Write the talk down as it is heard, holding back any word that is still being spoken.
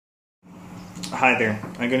Hi there.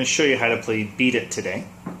 I'm going to show you how to play Beat It today.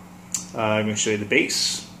 I'm going to show you the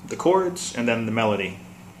bass, the chords, and then the melody.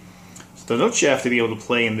 So the notes you have to be able to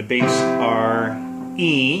play in the bass are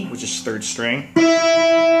E, which is 3rd string,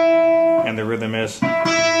 and the rhythm is,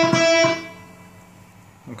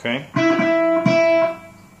 okay?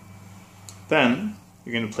 Then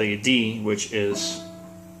you're going to play a D, which is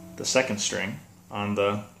the 2nd string on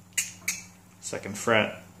the 2nd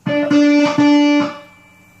fret.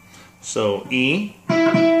 So E,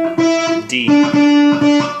 D,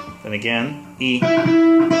 then again E, D,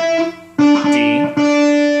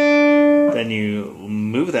 then you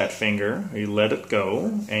move that finger, or you let it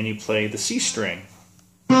go, and you play the C string.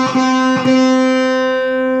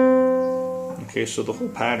 Okay, so the whole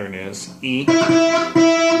pattern is E,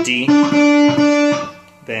 D,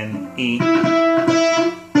 then E,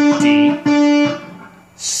 D,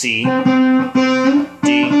 C,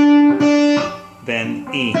 D, then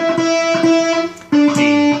E,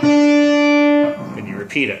 D, then you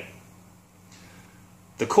repeat it.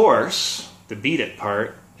 The chorus, the beat it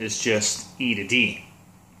part, is just E to D.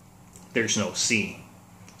 There's no C.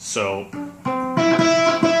 So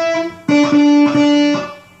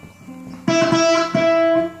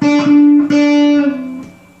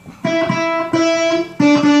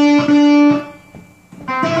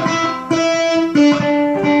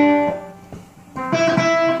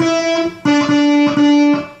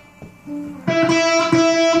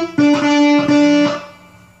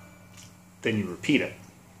then you repeat it,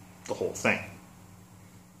 the whole thing.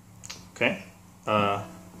 Okay?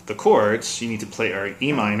 The chords you need to play are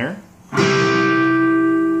E minor,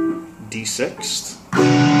 D6,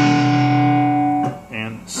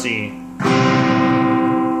 and C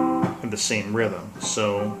in the same rhythm.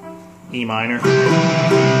 So E minor,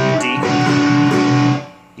 D,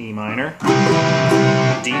 E minor,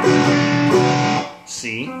 D,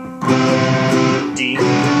 C, D,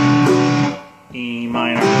 E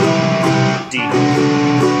minor, D.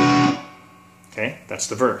 Okay, that's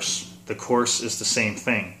the verse. The chorus is the same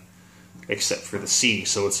thing, except for the C,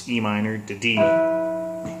 so it's E minor to D.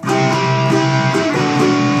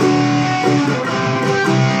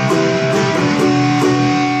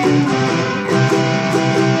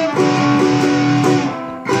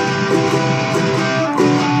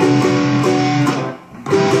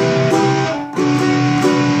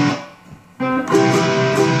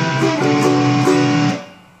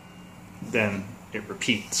 Then it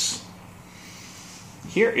repeats.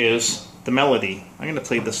 Here is the melody. I'm going to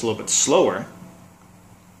play this a little bit slower,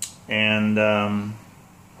 and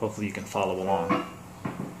hopefully you can follow along.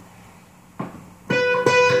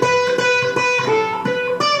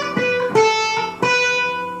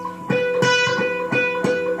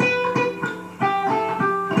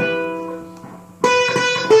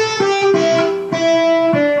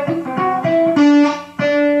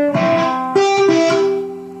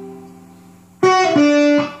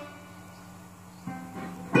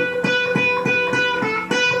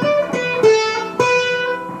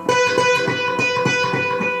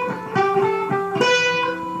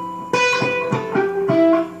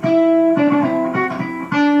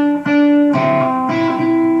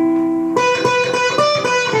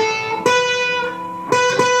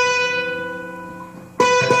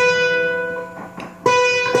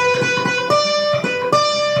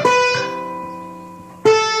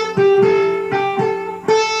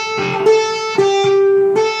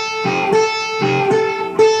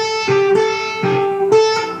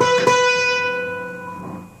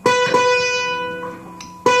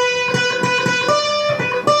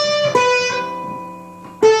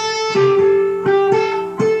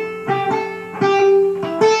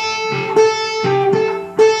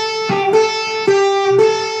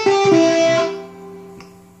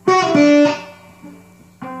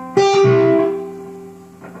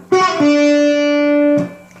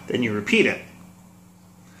 Then you repeat it.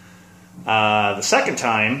 The second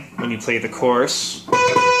time, when you play the chorus,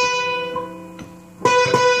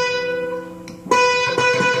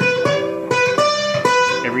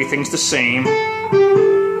 everything's the same,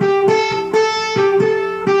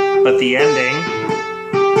 but the ending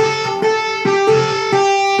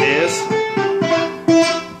is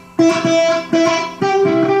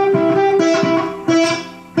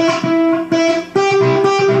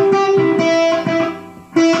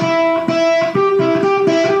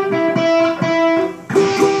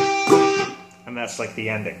that's like the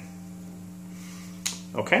ending.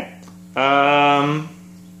 Okay?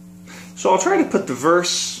 So I'll try to put the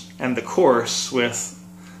verse and the chorus with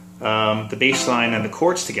the bass line and the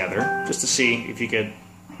chords together, just to see if you could,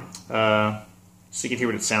 so you can hear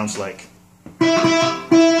what it sounds like.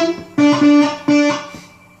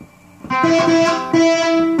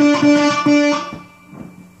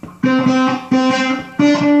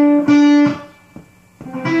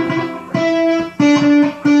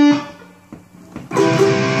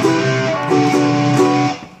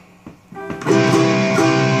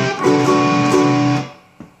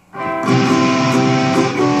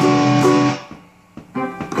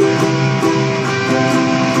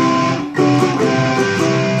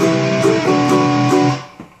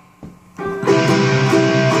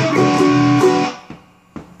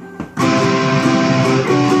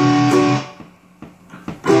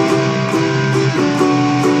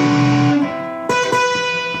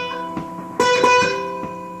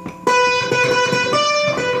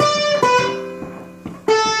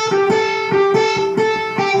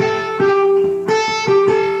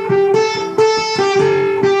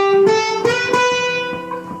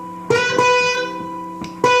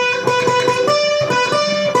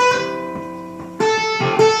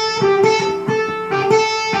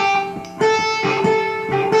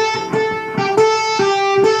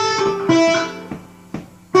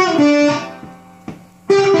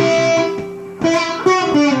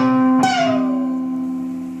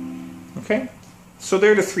 Okay, so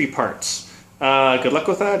there are the 3 parts. Good luck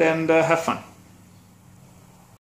with that and have fun.